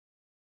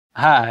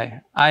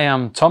Hi, I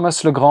am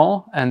Thomas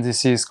Legrand, and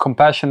this is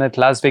Compassionate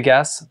Las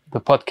Vegas, the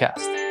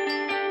podcast.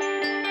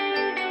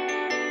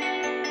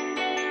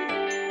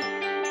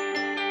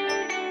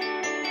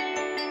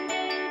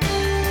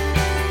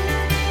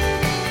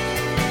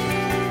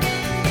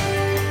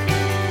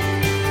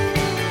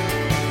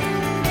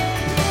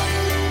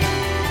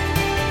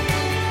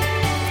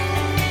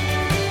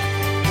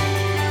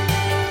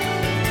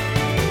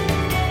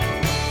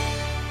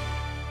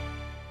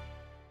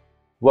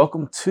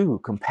 Welcome to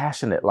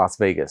Compassionate Las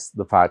Vegas,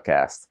 the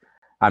podcast.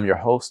 I'm your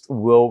host,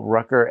 Will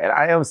Rucker, and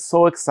I am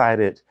so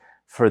excited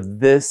for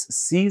this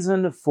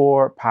season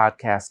 4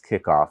 podcast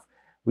kickoff.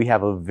 We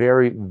have a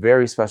very,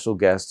 very special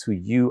guest who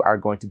you are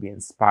going to be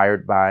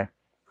inspired by.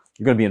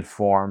 You're going to be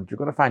informed. You're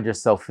going to find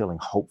yourself feeling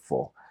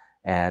hopeful.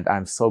 And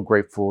I'm so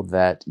grateful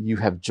that you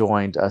have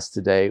joined us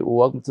today.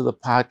 Welcome to the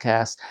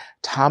podcast,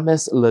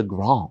 Thomas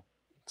Legrand.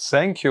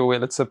 Thank you,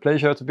 Will. It's a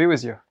pleasure to be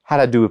with you.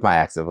 How'd I do with my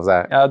accent? Was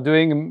that?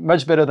 Doing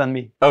much better than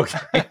me. Okay.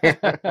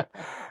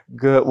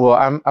 Good.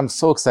 Well, I'm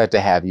so excited to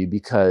have you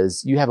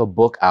because you have a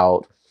book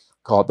out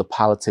called The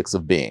Politics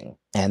of Being.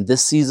 And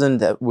this season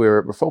that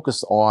we're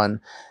focused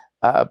on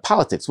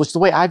politics, which the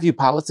way I view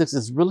politics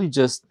is really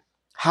just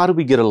how do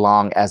we get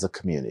along as a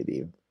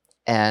community?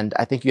 And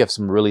I think you have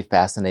some really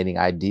fascinating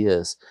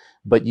ideas,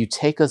 but you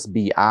take us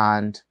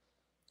beyond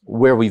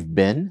where we've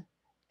been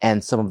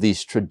and some of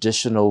these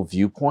traditional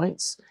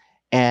viewpoints,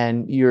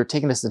 and you're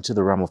taking us into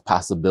the realm of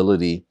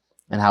possibility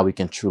and how we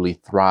can truly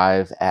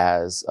thrive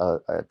as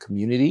a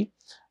community,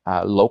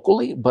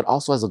 locally, but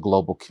also as a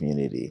global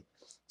community.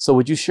 So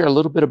would you share a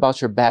little bit about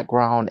your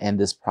background and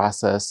this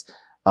process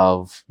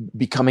of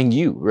becoming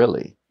you,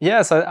 really?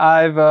 Yes,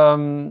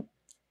 I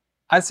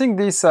think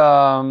this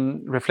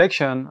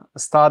reflection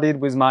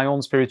started with my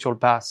own spiritual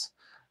path,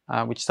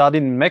 which started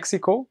in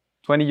Mexico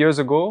 20 years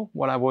ago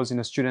when I was in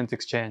a student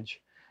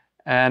exchange.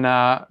 And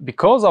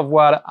because of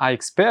what I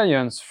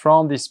experienced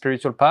from this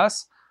spiritual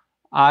path,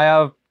 I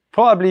have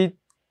probably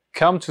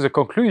come to the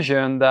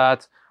conclusion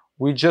that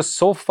we're just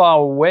so far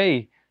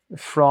away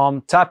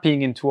from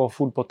tapping into our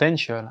full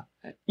potential,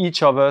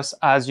 each of us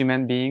as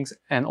human beings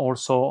and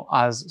also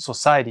as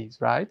societies,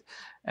 right?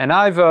 And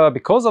I've,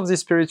 because of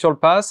this spiritual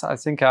path, I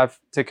think I've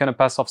taken a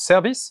path of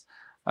service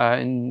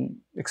in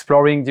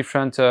exploring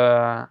different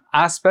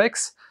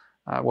aspects.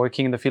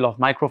 Working in the field of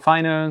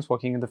microfinance,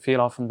 working in the field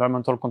of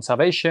environmental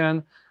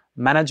conservation,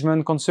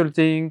 management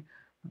consulting,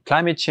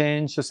 climate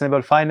change,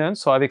 sustainable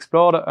finance. So I've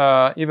explored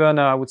even,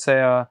 I would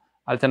say,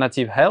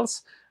 alternative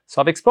health.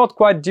 So I've explored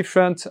quite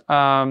different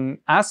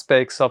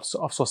aspects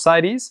of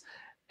societies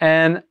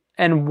and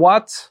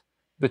what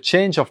the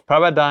change of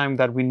paradigm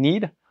that we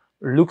need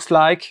looks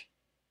like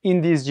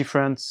in these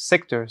different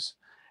sectors.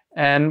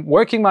 And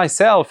working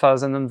myself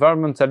as an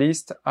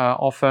environmentalist,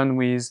 often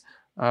with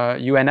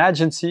UN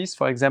agencies,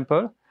 for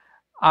example,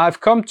 I've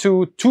come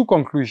to two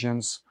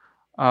conclusions.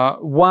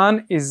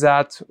 One is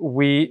that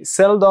we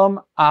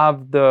seldom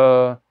have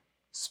the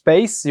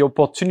space, the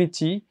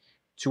opportunity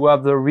to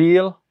have the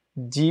real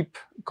deep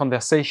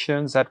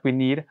conversations that we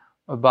need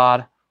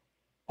about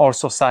our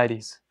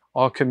societies,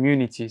 our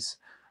communities.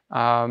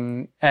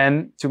 And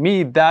to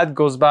me, that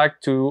goes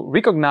back to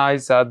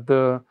recognize that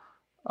the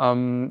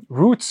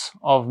roots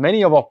of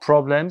many of our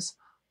problems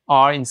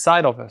are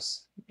inside of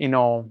us, in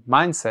our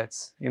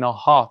mindsets, in our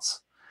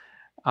hearts.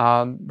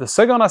 The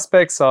second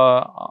aspect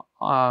of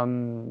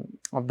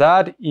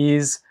that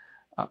is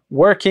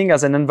working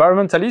as an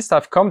environmentalist.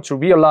 I've come to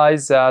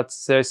realize that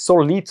there's so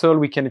little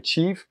we can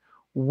achieve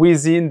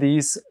within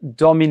this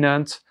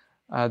dominant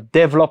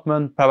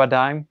development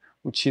paradigm,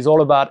 which is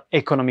all about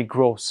economic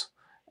growth.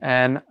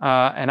 And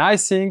I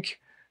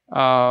think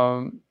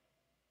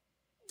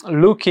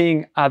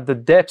looking at the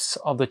depths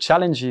of the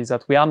challenges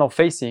that we are now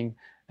facing,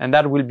 and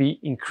that will be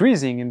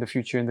increasing in the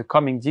future, in the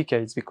coming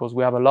decades, because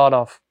we have a lot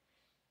of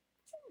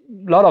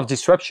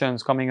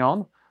disruptions coming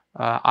on,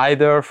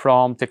 either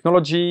from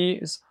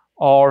technologies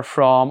or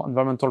from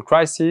environmental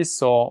crisis.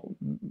 So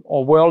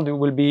our world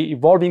will be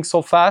evolving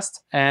so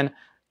fast and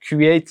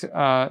create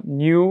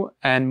new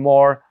and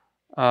more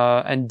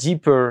and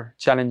deeper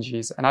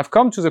challenges. And I've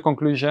come to the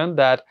conclusion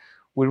that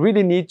we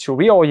really need to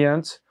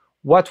reorient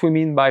what we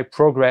mean by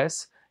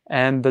progress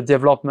and the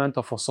development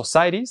of our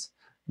societies,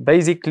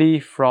 basically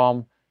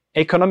from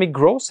economic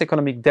growth,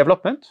 economic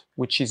development,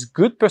 which is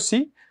good per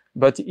se,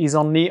 but is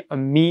only a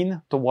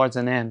mean towards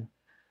an end.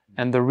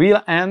 And the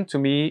real end to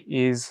me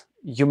is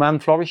human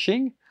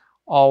flourishing,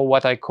 or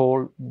what I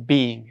call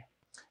being.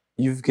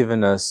 You've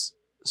given us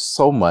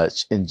so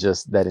much in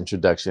just that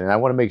introduction. And I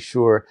want to make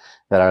sure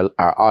that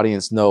our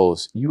audience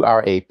knows you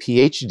are a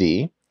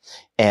PhD.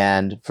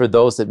 And for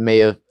those that may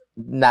have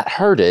not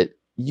heard it,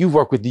 you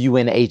work with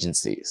UN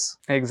agencies.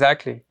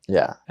 Exactly.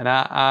 Yeah.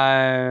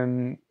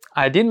 And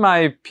I did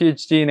my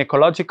PhD in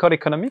ecological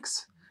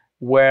economics,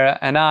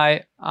 and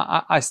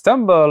I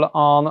stumbled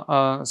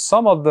on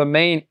some of the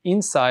main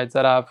insights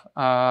that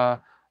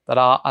are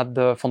at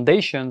the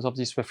foundations of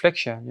this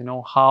reflection. You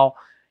know, how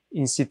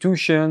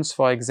institutions,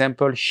 for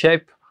example,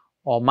 shape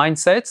our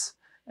mindsets,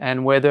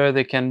 and whether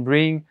they can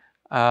bring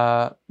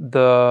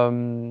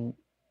the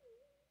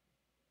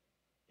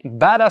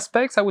bad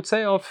aspects, I would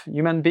say, of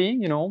human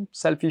being,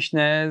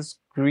 selfishness,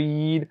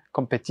 greed,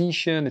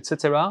 competition,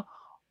 etc.,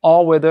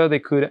 or whether they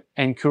could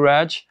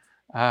encourage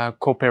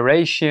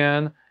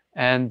cooperation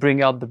and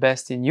bring out the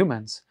best in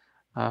humans.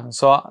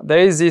 So there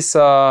is this,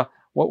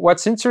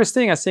 what's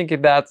interesting, I think,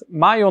 is that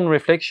my own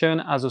reflection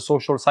as a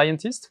social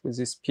scientist with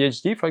this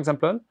PhD, for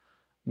example,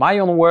 my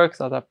own work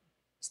that I've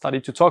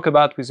started to talk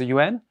about with the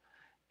UN,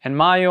 and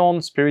my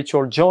own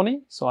spiritual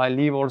journey. So I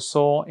live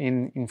also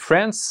in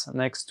France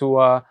next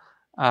to a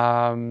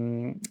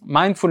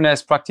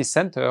mindfulness practice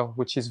center,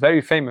 which is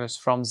very famous,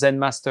 from Zen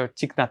master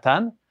Thich Nhat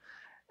Hanh.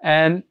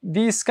 And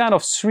these kind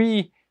of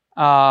three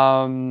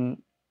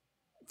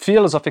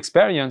fields of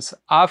experience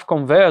have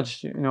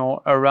converged,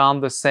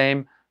 around the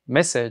same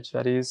message,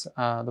 that is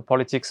the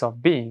politics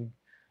of being.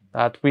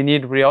 That we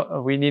need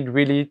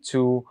really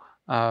to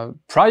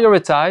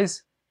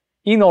prioritize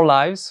in our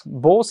lives,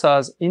 both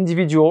as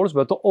individuals,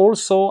 but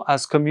also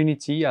as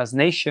community, as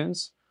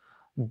nations,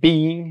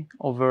 being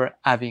over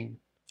having.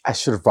 I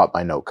should have brought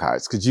my note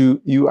cards, because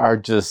you are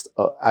just,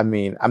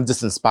 I'm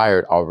just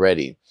inspired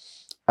already.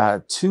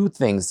 Two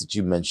things that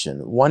you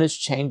mentioned. One is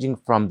changing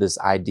from this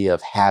idea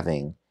of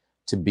having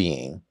to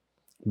being,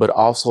 but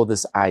also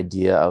this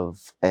idea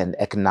of an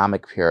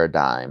economic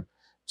paradigm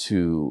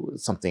to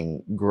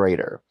something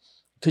greater.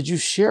 Could you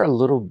share a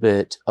little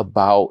bit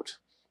about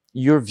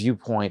your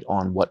viewpoint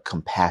on what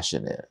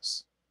compassion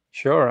is?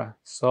 Sure.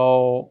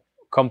 So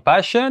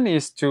compassion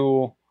is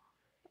to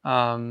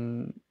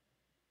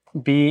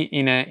be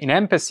in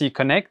empathy,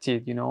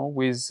 connected,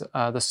 with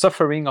the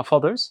suffering of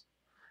others,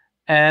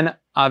 and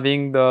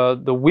having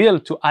the will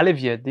to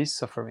alleviate this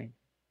suffering,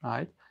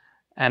 right?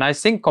 And I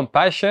think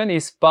compassion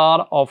is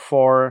part of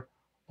our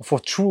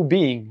true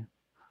being,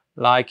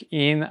 like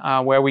in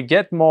where we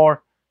get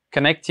more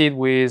connected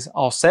with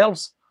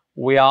ourselves,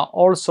 we are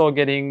also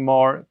getting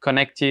more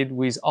connected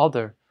with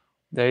others.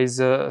 There is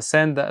a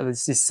sense that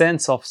this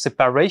sense of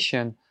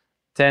separation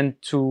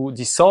tend to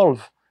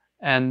dissolve,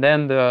 and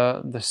then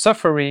the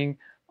suffering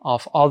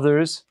of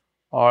others,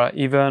 or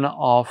even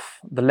of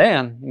the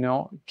land,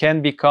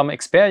 can become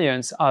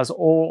experienced as our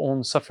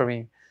own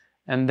suffering.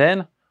 And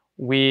then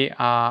we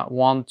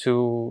want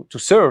to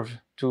serve,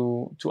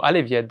 to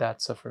alleviate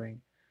that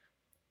suffering.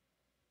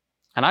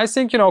 And I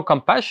think,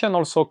 compassion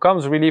also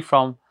comes really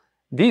from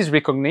this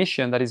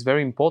recognition that is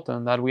very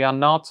important, that we are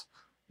not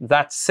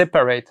that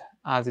separate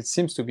as it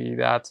seems to be,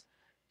 that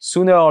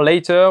sooner or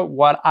later,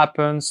 what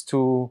happens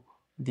to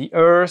the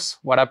earth,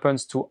 what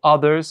happens to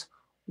others,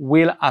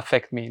 will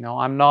affect me.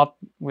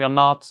 We are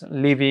not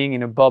living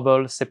in a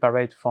bubble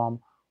separate from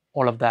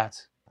all of that.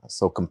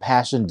 So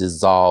compassion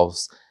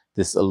dissolves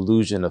this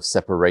illusion of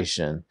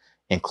separation,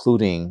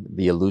 including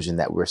the illusion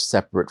that we're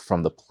separate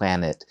from the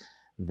planet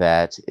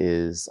that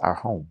is our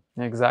home.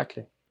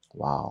 Exactly.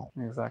 Wow.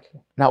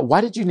 Exactly. Now,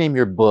 why did you name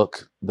your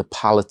book The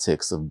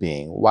Politics of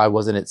Being? Why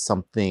wasn't it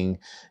something,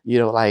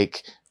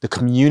 like the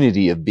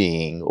community of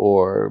being,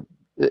 or,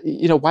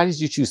 why did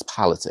you choose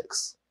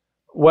politics?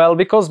 Well,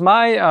 because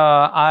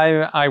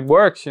I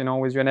worked,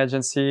 with UN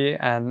agency,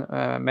 and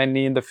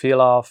mainly in the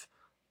field of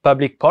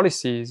public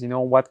policies,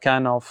 what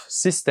kind of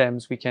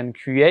systems we can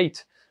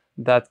create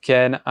that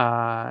can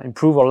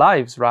improve our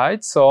lives,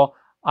 right? So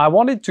I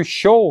wanted to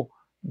show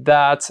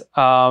that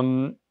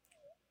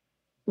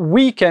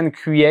we can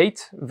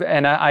create,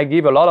 and I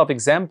give a lot of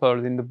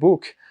examples in the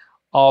book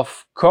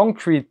of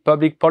concrete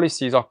public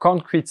policies or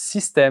concrete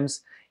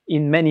systems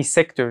in many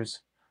sectors: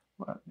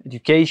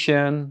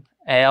 education,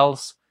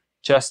 health,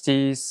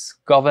 justice,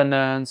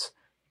 governance,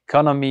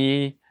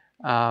 economy,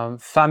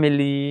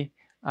 family,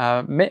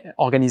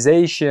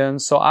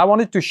 organizations. So I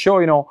wanted to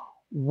show,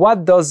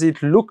 what does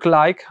it look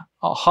like,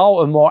 how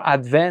a more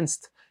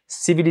advanced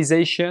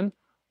civilization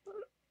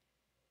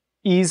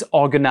is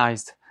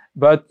organized,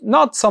 but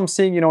not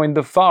something, in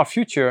the far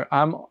future.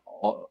 I'm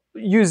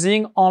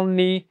using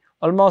only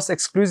almost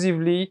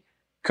exclusively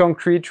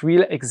concrete,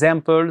 real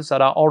examples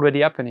that are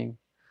already happening.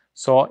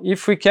 So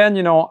if we can,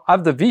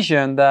 have the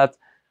vision that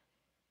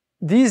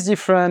these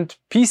different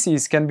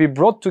pieces can be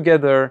brought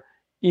together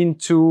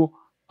into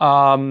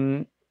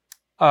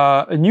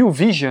a new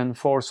vision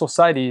for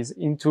societies,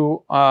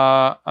 into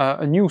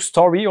a new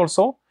story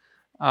also,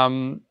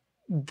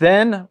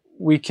 then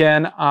we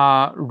can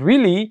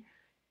really,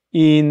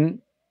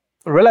 in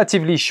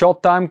relatively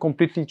short time,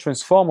 completely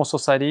transform our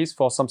societies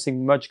for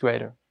something much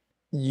greater.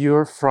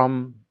 You're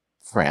from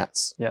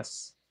France.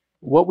 Yes.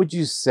 What would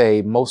you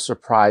say most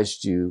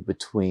surprised you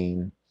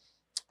between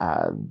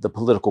the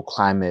political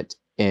climate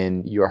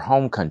in your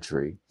home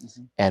country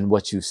and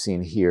what you've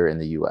seen here in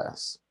the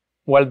US?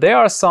 Well, there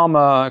are some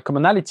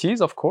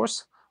commonalities, of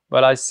course,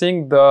 but I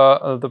think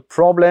the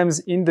problems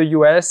in the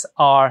US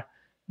are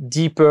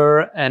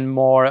deeper and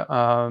more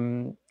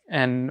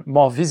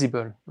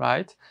visible,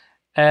 right?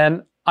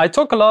 And I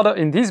talk a lot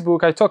in this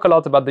book. I talk a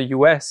lot about the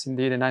US,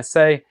 indeed, and I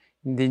say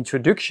in the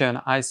introduction,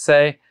 I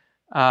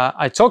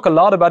talk a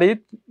lot about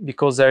it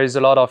because there is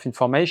a lot of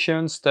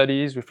information,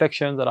 studies,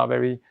 reflections that are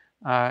very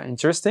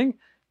interesting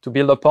to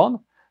build upon.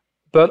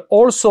 but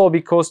also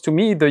because to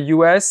me, the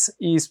US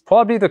is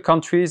probably the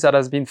country that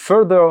has been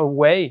further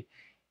away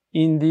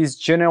in this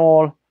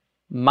general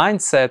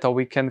mindset, or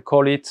we can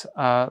call it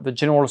the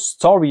general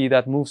story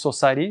that moves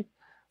society,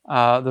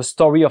 the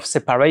story of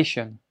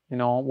separation,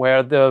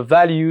 where the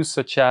values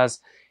such as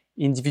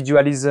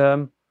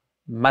individualism,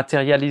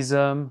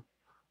 materialism,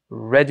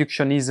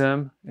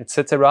 reductionism,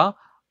 etc.,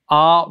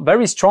 are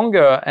very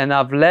stronger and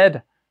have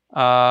led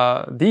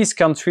this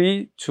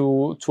country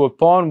to a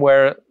point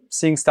where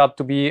things start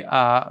to be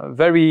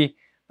very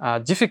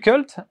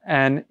difficult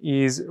and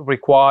is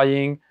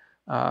requiring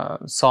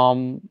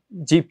some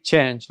deep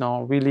change,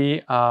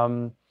 really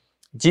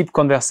deep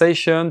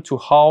conversation to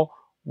how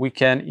we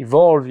can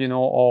evolve,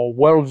 our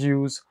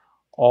worldviews,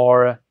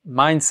 our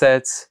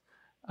mindsets.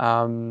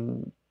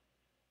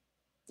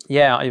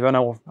 Even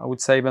I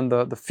would say even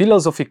the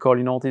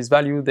philosophical, these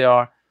values, they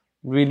are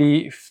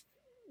really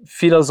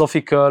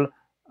philosophical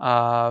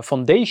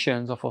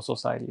foundations of our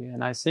society.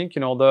 And I think,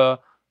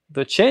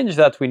 the change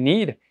that we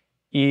need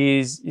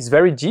is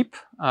very deep.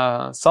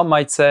 Some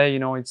might say,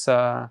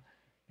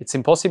 it's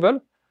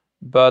impossible,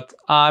 but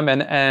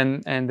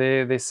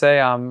they say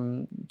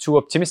I'm too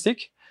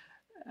optimistic.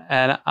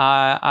 And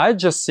I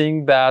just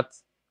think that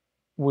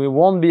we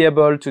won't be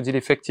able to deal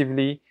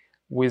effectively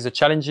with the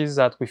challenges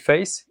that we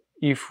face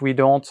if we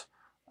don't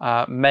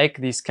make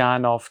this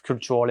kind of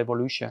cultural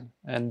evolution.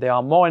 And there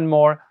are more and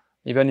more,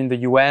 even in the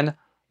UN,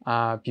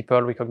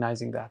 people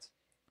recognizing that.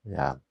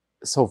 Yeah.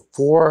 So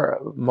for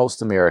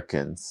most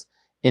Americans,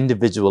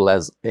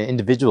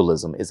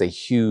 individualism is a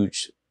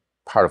huge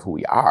part of who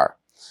we are.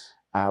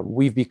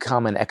 We've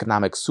become an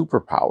economic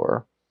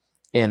superpower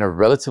in a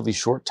relatively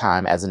short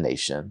time as a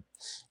nation.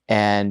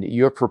 And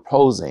you're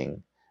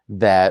proposing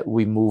that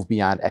we move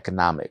beyond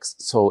economics.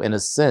 So in a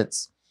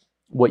sense,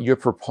 what you're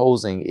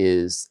proposing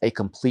is a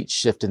complete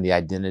shift in the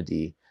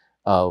identity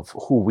of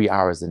who we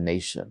are as a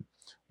nation.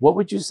 What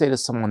would you say to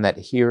someone that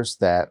hears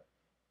that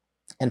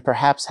and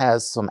perhaps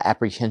has some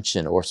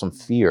apprehension or some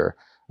fear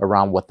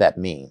around what that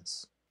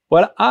means?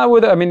 Well,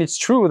 it's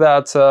true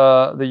that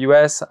the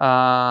US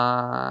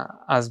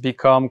has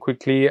become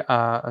quickly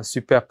a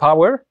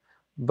superpower,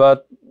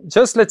 but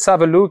just let's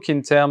have a look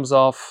in terms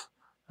of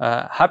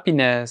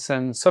happiness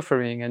and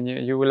suffering. And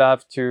you will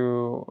have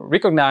to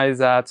recognize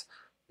that,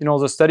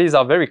 the studies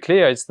are very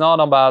clear. It's not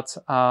about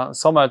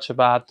so much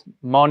about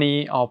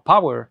money or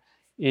power.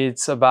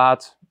 It's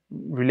about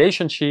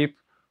relationship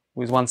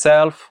with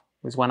oneself,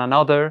 with one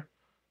another,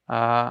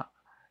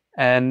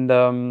 and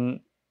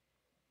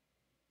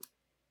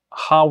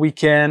how we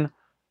can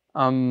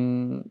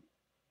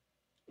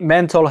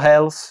mental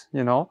health,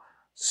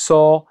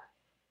 So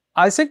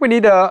I think we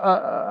need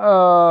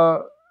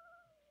a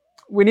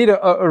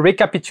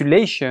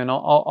recapitulation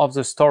of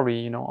the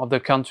story, of the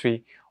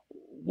country.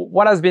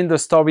 What has been the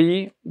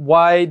story?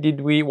 Why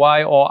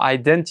our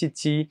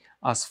identity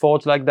has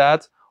forged like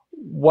that?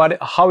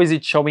 How is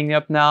it showing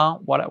up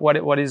now?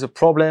 What is the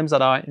problems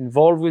that are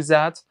involved with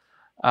that?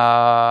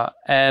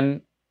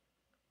 And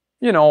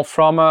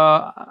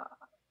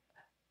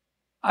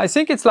I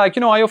think it's like,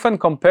 I often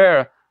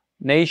compare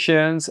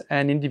nations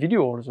and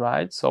individuals,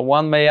 right? So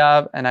one may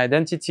have an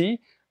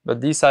identity,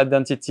 but this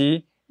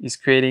identity is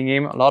creating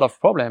him a lot of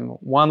problem.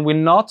 One will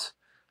not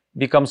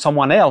become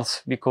someone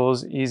else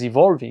because he's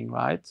evolving,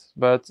 right?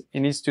 But he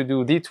needs to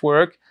do this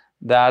work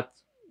that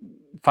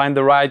find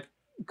the right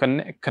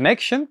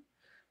connection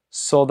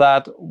so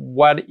that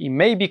what he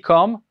may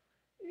become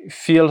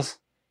feels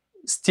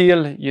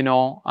still,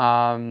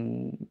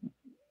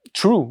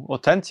 true,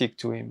 authentic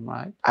to him,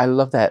 right? I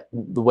love that,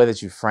 the way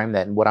that you frame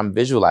that. And what I'm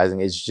visualizing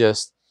is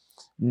just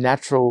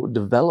natural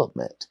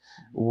development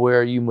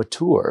where you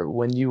mature.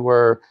 When you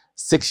were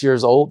 6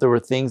 years old, there were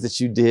things that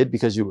you did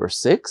because you were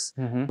 6.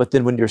 Mm-hmm. But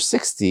then when you're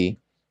 60,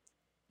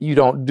 you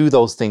don't do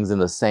those things in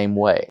the same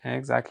way.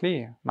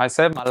 Exactly.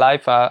 Myself, my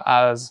life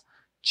has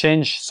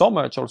changed so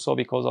much also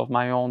because of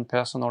my own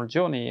personal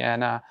journey.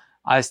 And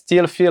I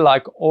still feel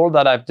like all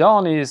that I've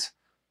done is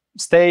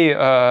stay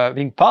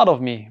being part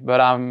of me,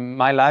 but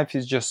my life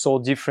is just so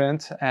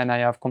different and I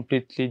have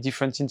completely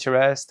different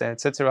interests,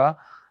 etc.,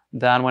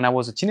 than when I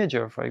was a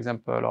teenager, for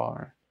example.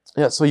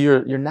 Yeah, so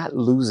you're not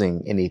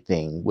losing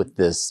anything with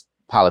this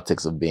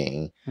politics of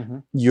being. Mm-hmm.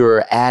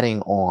 You're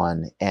adding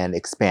on and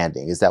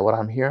expanding. Is that what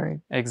I'm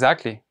hearing?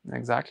 Exactly.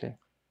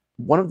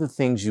 One of the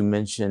things you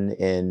mentioned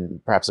in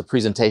perhaps a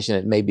presentation,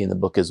 it may be in the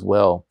book as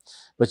well,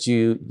 but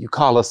you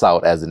call us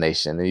out as a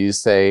nation and you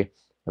say,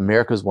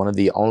 America is one of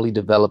the only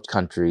developed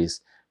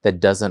countries that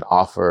doesn't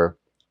offer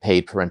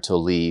paid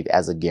parental leave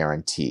as a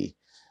guarantee.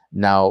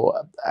 Now,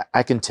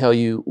 I can tell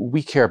you,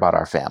 we care about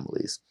our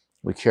families.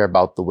 We care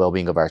about the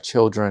well-being of our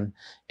children.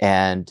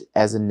 And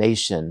as a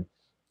nation,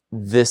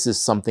 this is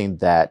something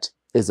that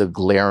is a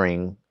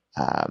glaring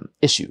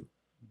issue,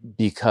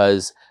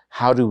 because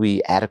how do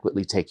we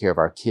adequately take care of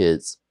our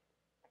kids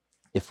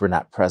if we're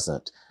not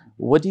present?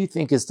 What do you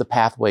think is the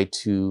pathway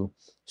to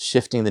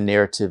shifting the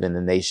narrative in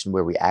the nation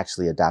where we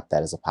actually adopt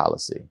that as a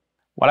policy?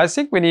 Well, I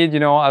think we need,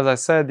 as I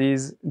said,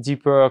 this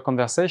deeper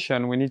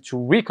conversation. We need to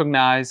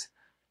recognize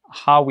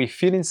how we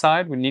feel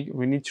inside. We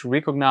need to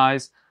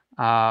recognize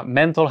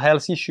mental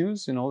health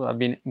issues, that have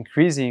been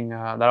increasing,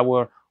 that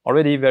were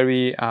already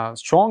very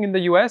strong in the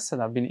US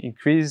and have been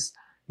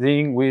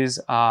increasing with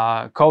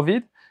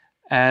COVID.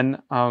 And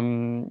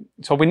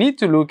so we need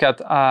to look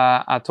at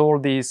all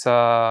these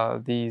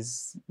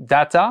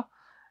data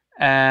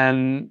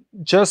and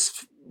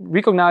just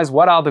recognize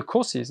what are the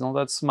causes.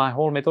 That's my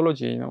whole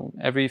methodology.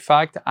 Every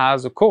fact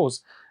has a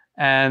cause,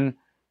 and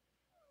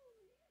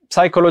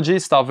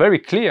psychologists are very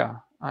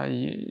clear.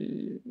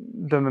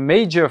 The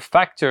major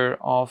factor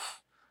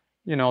of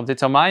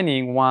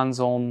determining one's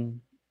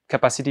own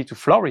capacity to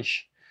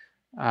flourish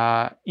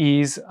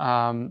is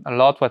a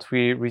lot what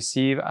we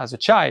receive as a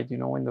child,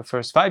 in the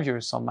first 5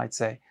 years, some might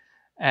say.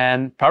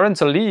 And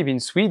parental leave in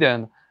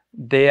Sweden,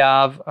 they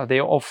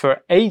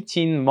offer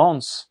 18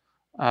 months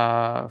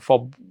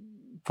for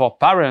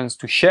parents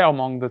to share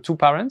among the two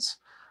parents,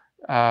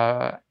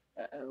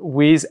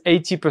 with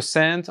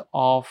 80%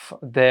 of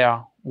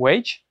their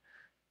wage,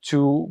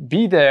 to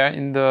be there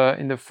in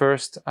the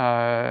first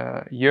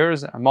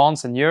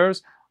months and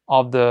years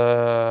of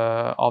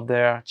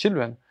their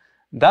children.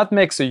 That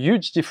makes a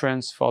huge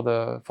difference for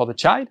the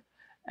child.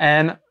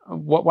 And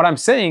what I'm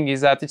saying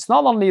is that it's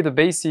not only the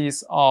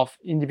basis of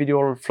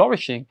individual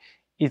flourishing,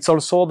 it's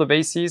also the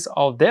basis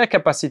of their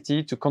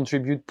capacity to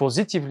contribute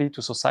positively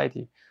to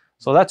society.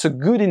 So that's a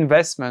good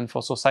investment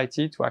for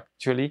society to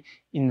actually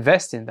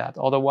invest in that.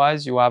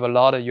 Otherwise,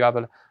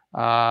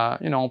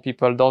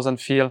 people doesn't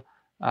feel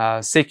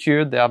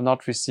secure. They have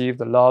not received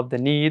the love they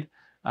need,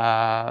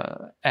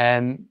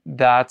 and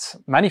that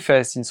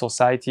manifests in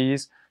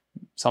societies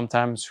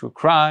sometimes through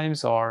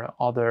crimes or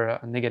other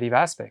negative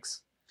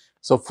aspects.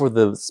 So for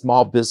the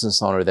small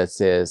business owner that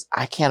says,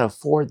 I can't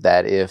afford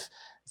that if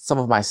some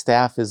of my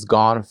staff is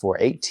gone for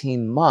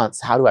 18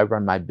 months, how do I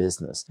run my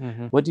business?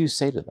 Mm-hmm. What do you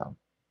say to them?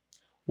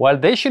 Well,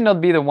 they should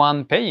not be the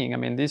one paying. I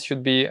mean, this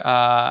should be,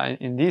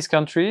 in these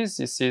countries,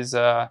 this is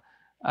the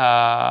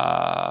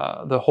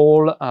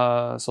whole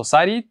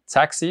society.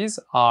 Taxes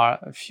are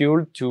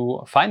fueled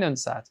to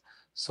finance that.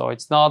 So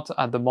it's not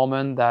at the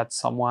moment that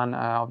someone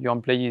of your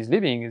employees is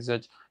leaving, is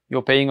that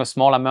you're paying a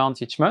small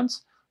amount each month,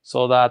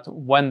 so that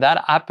when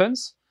that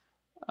happens,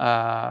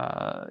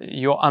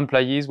 your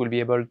employees will be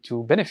able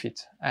to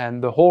benefit,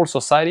 and the whole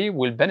society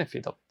will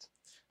benefit of it.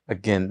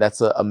 Again,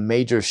 that's a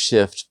major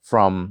shift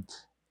from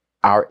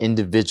our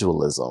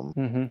individualism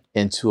mm-hmm.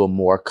 into a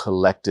more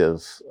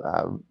collective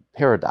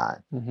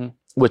paradigm, mm-hmm.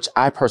 which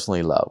I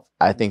personally love.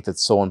 I think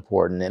that's so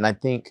important. And I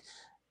think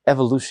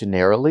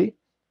evolutionarily,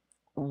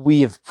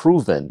 we have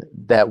proven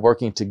that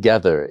working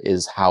together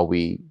is how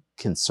we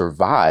can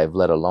survive,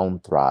 let alone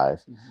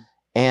thrive. Mm-hmm.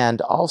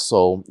 And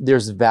also,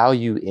 there's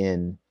value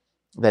in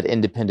that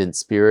independent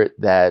spirit,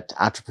 that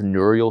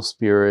entrepreneurial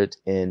spirit,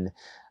 in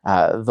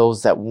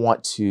those that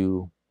want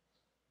to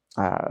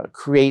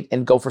create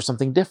and go for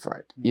something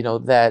different.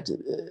 That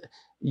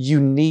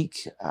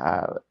unique,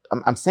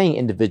 I'm saying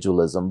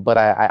individualism, but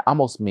I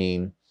almost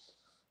mean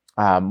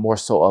more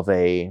so of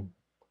a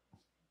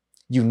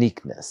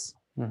uniqueness.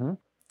 Mm-hmm.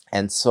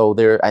 And so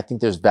I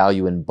think there's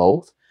value in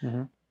both.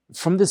 Mm-hmm.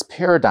 From this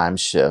paradigm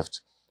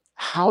shift,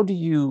 how do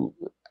you,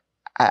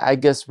 I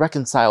guess,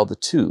 reconcile the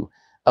two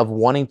of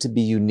wanting to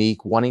be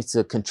unique, wanting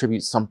to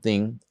contribute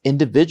something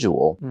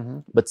individual, mm-hmm.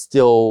 but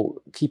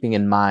still keeping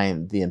in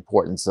mind the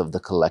importance of the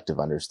collective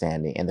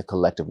understanding and the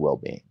collective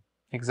well-being?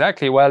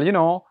 Exactly.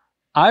 Well,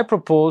 I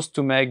propose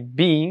to make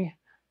being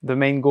the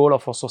main goal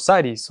of our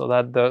society, so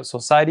that the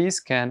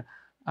societies can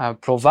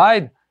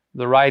provide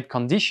the right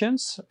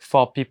conditions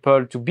for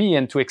people to be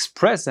and to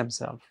express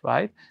themselves,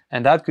 right?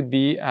 And that could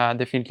be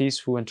definitely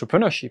through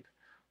entrepreneurship,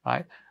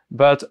 right?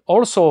 But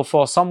also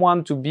for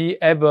someone to be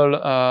able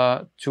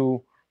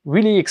to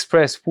really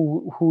express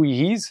who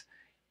he is.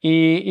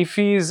 If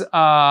he's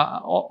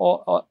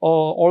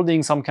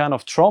holding some kind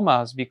of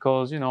traumas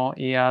because,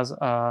 he has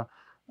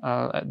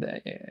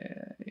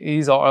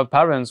his or her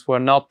parents were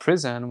not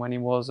present when he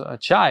was a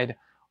child,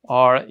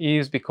 or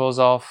is because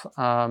of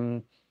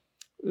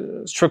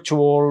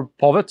structural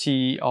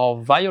poverty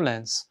or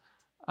violence,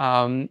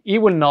 he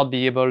will not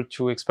be able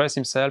to express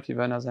himself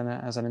even as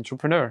an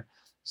entrepreneur.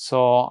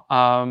 So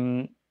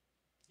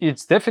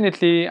it's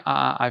definitely,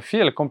 I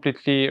feel,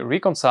 completely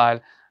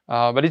reconciled,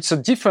 but it's a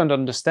different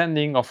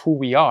understanding of who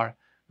we are.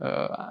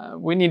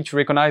 We need to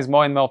recognize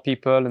more and more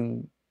people,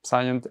 and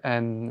science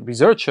and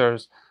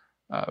researchers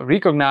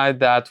recognize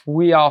that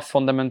we are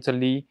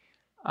fundamentally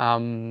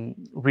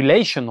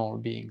relational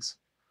beings.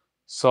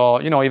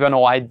 So, even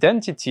our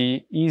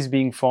identity is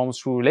being formed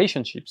through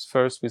relationships,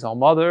 first with our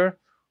mother,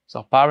 with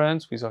our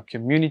parents, with our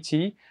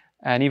community.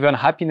 And even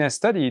happiness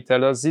study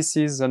tells us this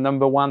is the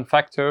number one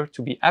factor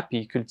to be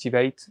happy,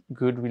 cultivate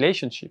good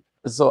relationship.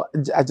 So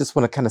I just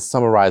want to kind of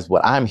summarize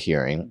what I'm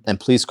hearing, and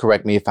please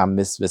correct me if I'm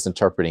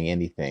misinterpreting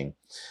anything.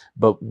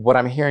 But what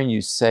I'm hearing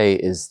you say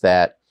is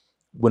that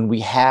when we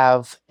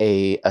have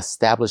a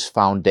established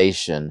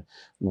foundation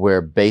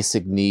where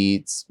basic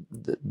needs,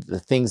 the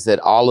things that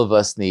all of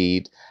us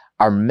need,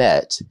 are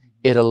met,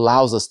 it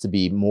allows us to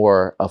be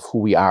more of who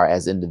we are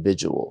as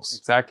individuals.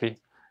 Exactly.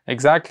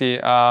 exactly.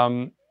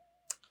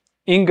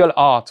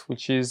 Engelhardt,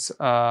 which is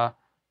the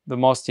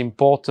most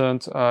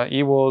important,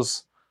 he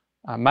was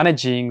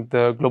managing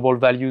the global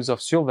values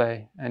of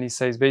survey. And he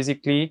says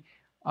basically,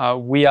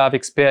 we have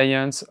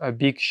experienced a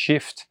big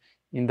shift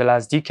in the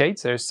last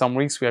decades. There's some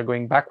risks we are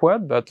going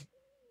backward, but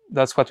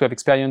that's what we have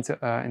experienced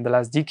in the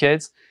last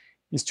decades,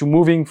 is to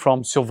moving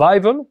from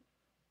survival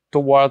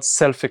towards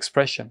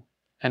self-expression.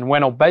 And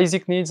when our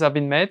basic needs have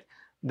been met,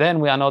 then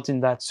we are not in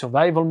that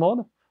survival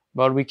mode,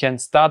 but we can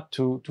start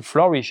to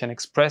flourish and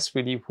express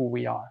really who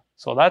we are.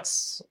 So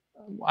that's,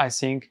 I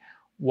think,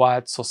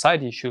 what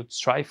society should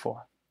strive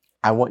for.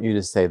 I want you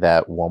to say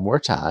that one more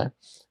time.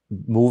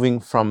 Moving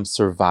from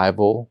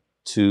survival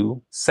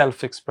to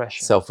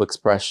self-expression.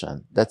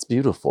 Self-expression. That's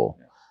beautiful.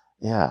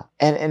 Yeah.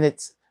 And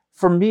it's,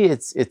 for me,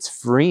 it's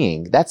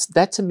freeing.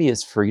 That to me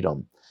is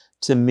freedom.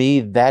 To me,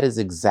 that is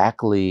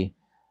exactly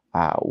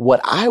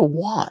what I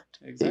want.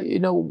 Exactly. You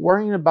know,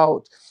 worrying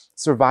about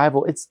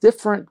survival, it's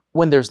different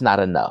when there's not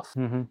enough.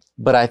 Mm-hmm.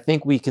 But I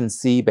think we can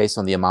see, based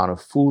on the amount of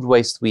food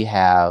waste we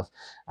have,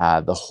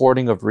 the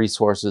hoarding of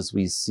resources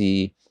we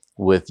see,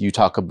 with, you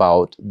talk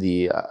about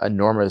the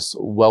enormous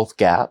wealth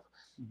gap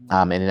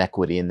and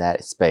inequity in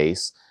that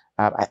space.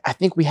 I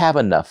think we have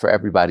enough for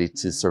everybody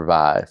to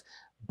survive.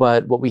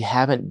 But what we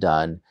haven't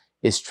done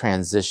is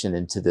transition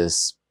into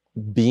this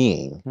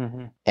being.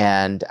 Mm-hmm.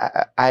 And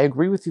I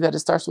agree with you that it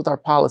starts with our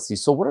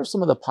policies. So what are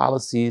some of the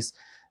policies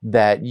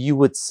that you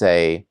would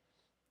say,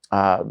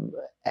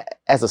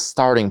 as a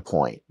starting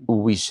point,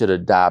 we should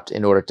adopt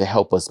in order to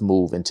help us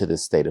move into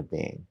this state of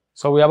being?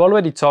 So we have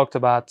already talked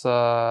about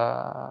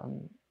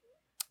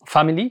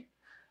family.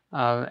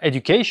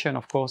 Education,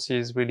 of course,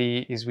 is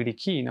really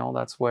key. You know,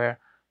 that's where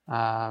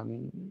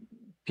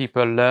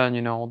people learn,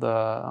 you know,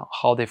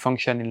 how they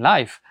function in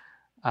life.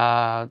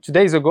 2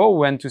 days ago, we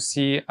went to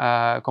see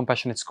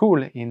Compassionate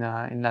School in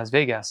Las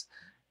Vegas.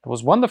 It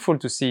was wonderful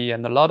to see,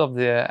 and a lot of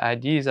the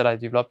ideas that I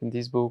developed in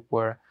this book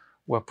were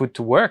put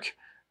to work.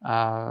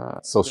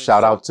 So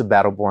shout out to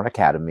Battleborn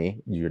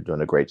Academy. You're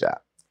doing a great job.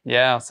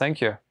 Yeah, thank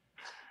you.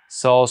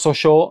 So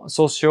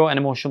socio and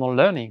emotional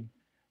learning.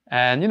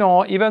 And, you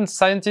know, even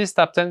scientists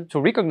have tended to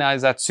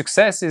recognize that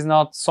success is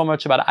not so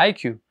much about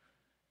IQ.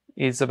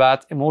 It's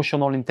about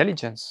emotional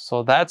intelligence.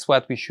 So that's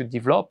what we should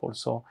develop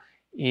also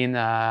in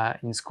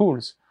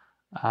schools.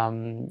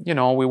 You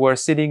know, we were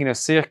sitting in a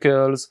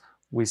circles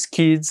with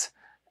kids,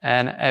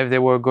 and if they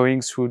were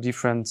going through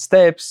different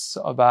steps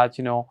about,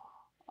 you know,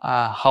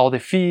 how they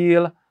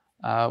feel,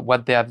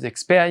 what they have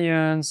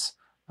experienced,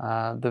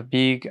 the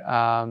big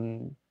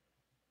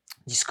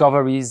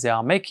discoveries they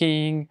are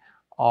making,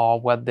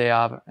 or what they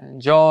have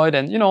enjoyed.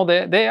 And, you know,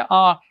 they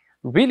are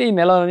really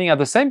learning. At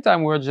the same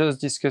time, we're just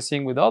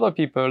discussing with other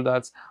people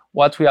that's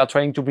what we are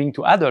trying to bring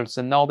to adults.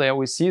 And now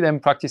we see them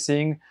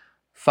practicing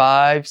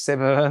 5,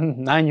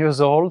 7, 9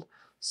 years old.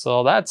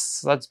 So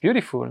that's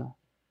beautiful.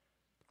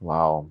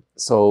 Wow.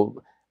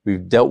 So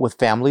we've dealt with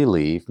family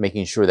leave,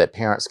 making sure that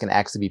parents can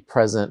actually be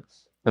present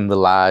in the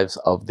lives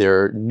of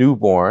their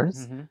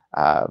newborns.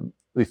 Mm-hmm.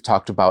 We've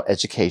talked about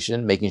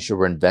education, making sure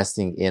we're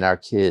investing in our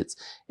kids.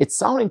 It's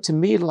sounding to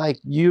me like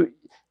you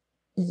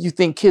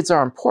think kids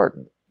are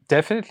important.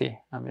 Definitely.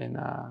 I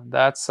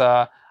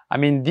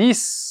mean,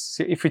 this,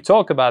 if we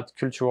talk about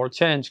cultural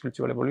change,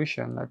 cultural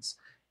evolution, it's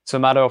a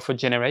matter of a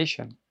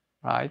generation,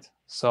 right?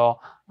 So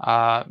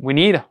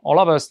all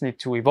of us need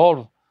to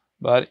evolve,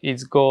 but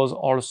it goes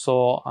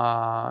also,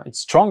 it's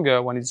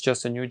stronger when it's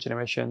just a new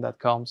generation that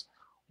comes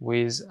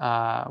with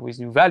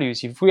new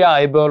values. If we are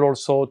able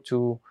also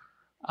to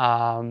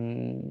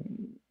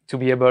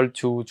be able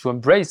to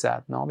embrace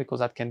that, no, because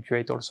that can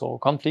create also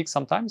conflict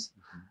sometimes.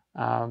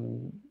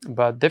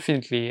 But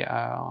definitely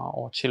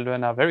our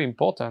children are very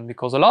important,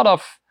 because a lot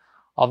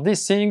of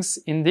these things,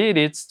 indeed,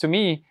 it's, to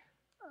me,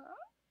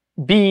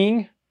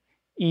 being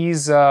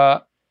is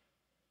a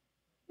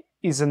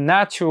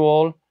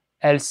natural,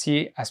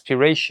 healthy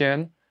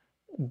aspiration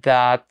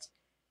that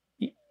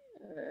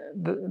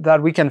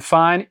we can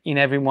find in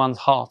everyone's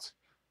heart,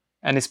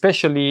 and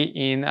especially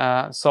in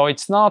so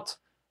it's not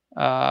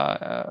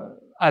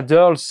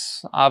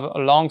adults have a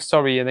long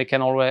story, and they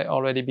can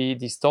already be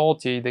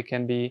distorted. They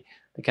can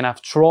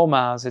have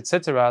traumas,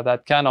 etc.,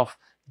 that kind of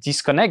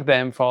disconnect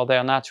them from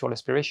their natural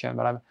aspiration.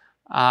 But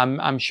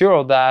I'm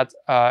sure that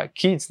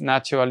kids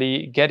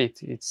naturally get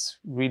it. It's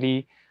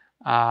really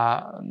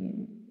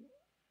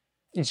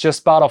it's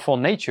just part of our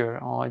nature,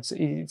 or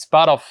it's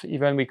part of,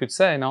 even we could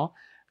say,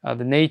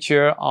 the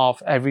nature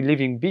of every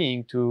living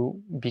being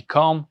to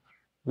become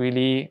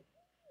really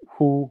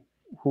who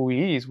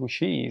he is, who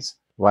she is.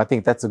 Well, I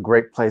think that's a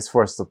great place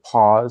for us to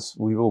pause.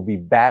 We will be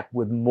back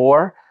with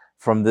more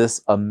from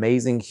this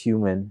amazing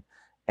human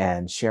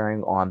and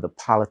sharing on the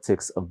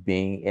politics of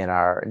being in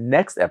our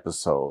next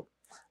episode.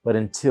 But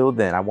until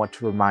then, I want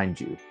to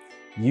remind you,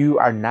 you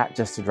are not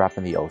just a drop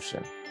in the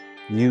ocean.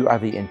 You are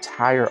the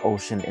entire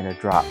ocean in a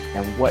drop,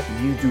 and what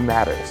you do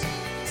matters.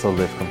 So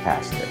live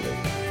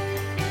compassionately.